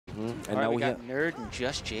And now we got Nerd and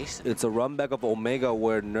Just Jason. It's a run back of Omega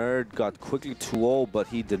where Nerd got quickly 2-0, but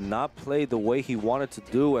he did not play the way he wanted to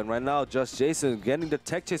do. And right now, Just Jason getting the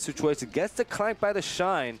tech chase situation, gets the clank by the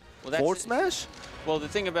shine. Well, forward smash? Well, the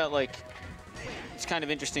thing about, like, it's kind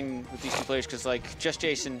of interesting with these two players because, like, Just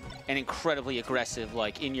Jason, an incredibly aggressive,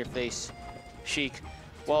 like, in-your-face Sheik.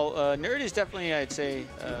 Well, Nerd is definitely, I'd say,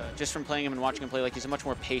 just from playing him and watching him play, like, he's a much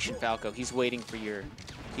more patient Falco. He's waiting for your...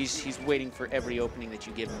 He's waiting for every opening that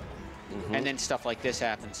you give him. And then stuff like this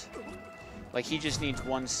happens. Like, he just needs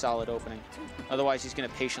one solid opening. Otherwise, he's going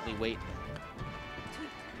to patiently wait.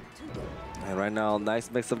 And right now, nice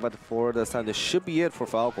mix-up at the forward this time. This should be it for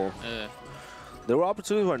Falco. There were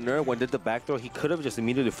opportunities where Nerd, when did the backdoor, he could have just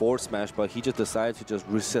immediately forward smashed, but he just decided to just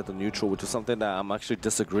reset the neutral, which is something that I'm actually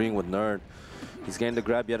disagreeing with Nerd. He's getting the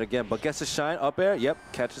grab yet again, but gets a shine up air. Yep,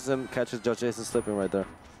 catches him, catches Just Jason slipping right there.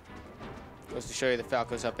 Goes to show you the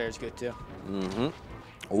Falco's up air is good too.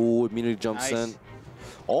 Oh, immediately jumps in.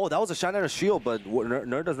 Oh, that was a shine at a shield, but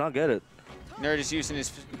Nerd does not get it. Nerd is using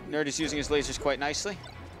his lasers quite nicely.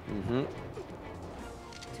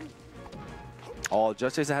 Oh,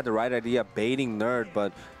 Just Jason had the right idea, baiting Nerd,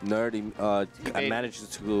 but Nerd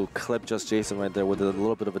managed to clip Just Jason right there with a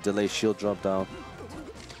little bit of a delayed shield drop down.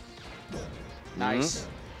 Nice.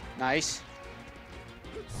 Nice.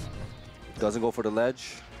 Doesn't go for the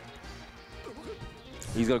ledge.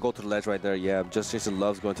 He's going to go to the ledge right there. Yeah, Just Jason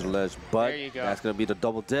loves going to the ledge, but that's going to be the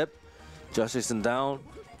double dip. Just Jason down.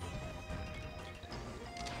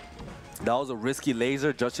 That was a risky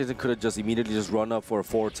laser. Just Jason could have just immediately just run up for a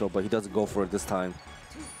forward tilt, but he doesn't go for it this time.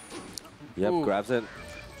 Yep, grabs it.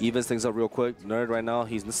 Evens things up real quick. Nerd right now,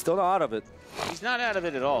 he's still not out of it. He's not out of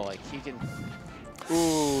it at all. Like, he can...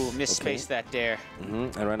 Ooh, misspaced that dare.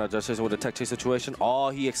 And right now, Just Jason with a tech chase situation. Oh,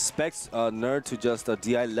 he expects Nerd to just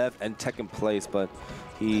DI left and tech in place, but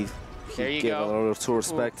he gave a little too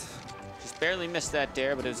respect. Just barely missed that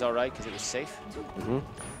dare, but it was all right because it was safe.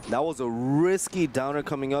 That was a risky downer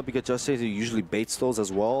coming up because Just Jason usually baits those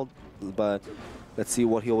as well, but let's see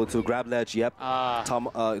what he'll do. Grab ledge, yep.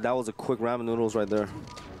 That was a quick ramen noodles right there.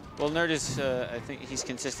 Well, Nerd is, I think he's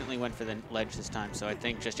consistently went for the ledge this time, so I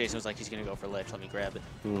think Just Jason was like, he's going to go for ledge, let me grab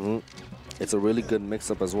it. It's a really good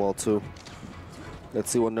mix-up as well, too.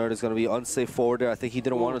 Let's see what Nerd is going to be. Unsafe forward there. I think he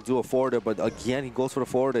didn't want to do a forward there, but again, he goes for the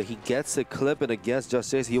forward there. He gets it clipping against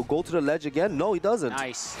Just Jason. He'll go to the ledge again. No, he doesn't.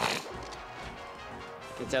 Nice.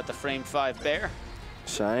 Gets out the frame 5 bear.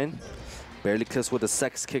 Shine. Barely clips with a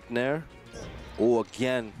sex kick there. Oh,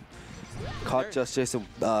 again. Caught Just Jason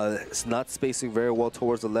not spacing very well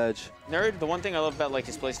towards the ledge. Nerd, the one thing I love about like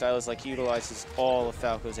his playstyle is like he utilizes all of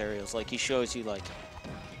Falco's aerials. Like he shows you like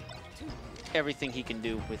everything he can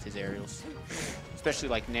do with his aerials. Especially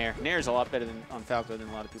like Nair. Nair is a lot better than on Falco than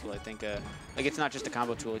a lot of people I think. Like it's not just a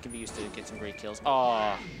combo tool, it can be used to get some great kills.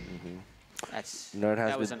 Oh,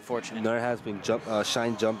 that was unfortunate. Nerd has been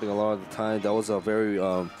shine jumping a lot of the time. That was a very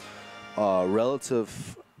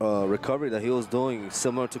relative recovery that he was doing,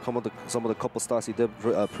 similar to some of the couple stars he did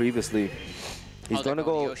previously. He's gonna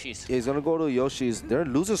go. He's gonna go to Yoshi's. They're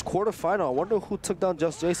losers quarterfinal. I wonder who took down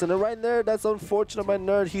Just Jason. And right there, that's unfortunate by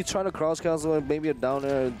Nerd. He's trying to cross cancel and maybe a down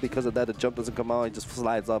air, and because of that, the jump doesn't come out. He just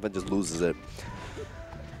slides off and just loses it.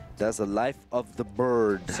 That's the life of the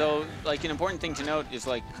bird. So, like, an important thing to note is,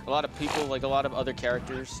 like, a lot of people, like, a lot of other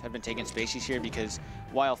characters have been taking spacies here because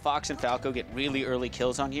while Fox and Falco get really early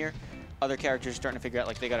kills on here, other characters are starting to figure out,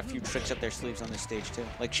 like, they got a few tricks up their sleeves on this stage, too.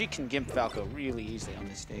 Like, she can gimp Falco really easily on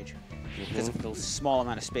this stage because of the small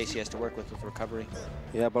amount of space he has to work with recovery.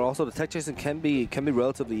 Yeah, but also the tech chasing can be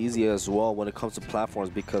relatively easy as well when it comes to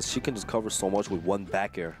platforms because she can just cover so much with one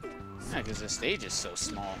back air. Yeah, because the stage is so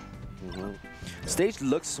small. Stage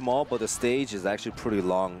looks small, but the stage is actually pretty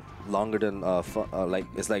long, longer than like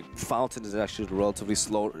it's like Fountain is actually relatively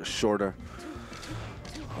shorter.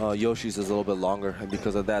 Yoshi's is a little bit longer, and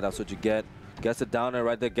because of that, that's what you get. Gets it down there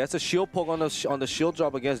right there. Gets a shield poke on the shield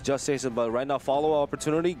drop against Just Jason, but right now follow-up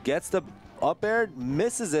opportunity. Gets the up air,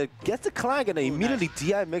 misses it. Gets the clank, and immediately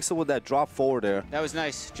DI mix it with that drop forward there. That was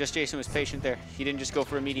nice. Just Jason was patient there. He didn't just go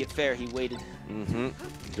for immediate fair. He waited.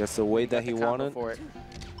 Gets the weight that he wanted. For it.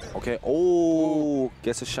 Okay. Oh,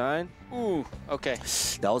 gets a shine. Ooh. Okay.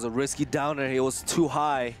 That was a risky downer. It was too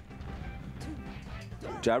high.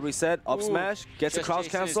 Jab reset, up smash, gets a cross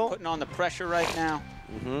cancel. Putting on the pressure right now.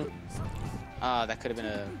 That could have been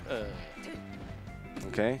a.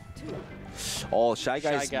 Okay. Oh, Shy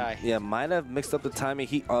Guy. Yeah, might have mixed up the timing.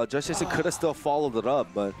 Just Jason could have still followed it up,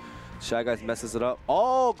 but Shy Guy messes it up.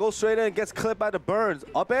 Oh, goes straight in, gets clipped by the burns.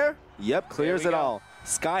 Up air? Yep, clears it all.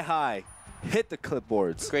 Sky high. Hit the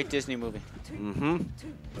clipboards. Great Disney movie.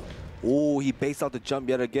 Oh, he baits out the jump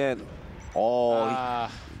yet again. Oh,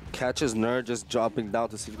 he Catches Nerd just dropping down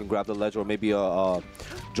to see if he can grab the ledge, or maybe a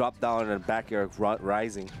drop down and back air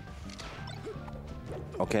rising.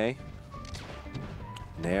 Okay.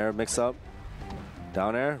 Nair mix up.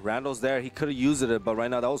 Down air. Randall's there. He could have used it, but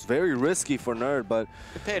right now that was very risky for Nerd, but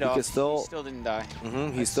it paid off. He still didn't die.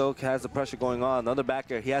 He still has the pressure going on. Another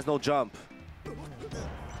back air. He has no jump.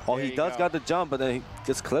 Oh, he does got the jump, but then he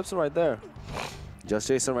just clips him right there. Just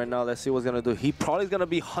Jason right now, let's see what's gonna do. He probably is gonna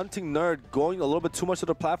be hunting Nerd, going a little bit too much to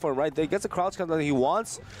the platform right there. He gets the crouch count that he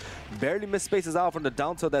wants. Barely misspaces out from the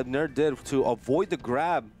down tilt that Nerd did to avoid the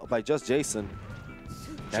grab by Just Jason.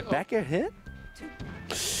 That back air hit?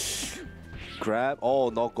 Grab. Oh,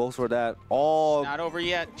 no, goes for that. Oh. Not over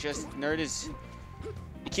yet. Just Nerd is...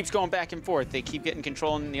 He keeps going back and forth. They keep getting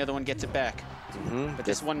control, and the other one gets it back. But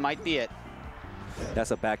this one might be it.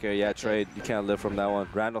 That's a back air, yeah, trade. You can't live from that one.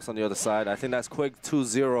 Randall's on the other side. I think that's quick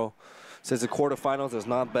 2-0. Since the quarterfinals, there's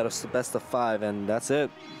not best of 5, and that's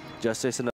it. Just Jason.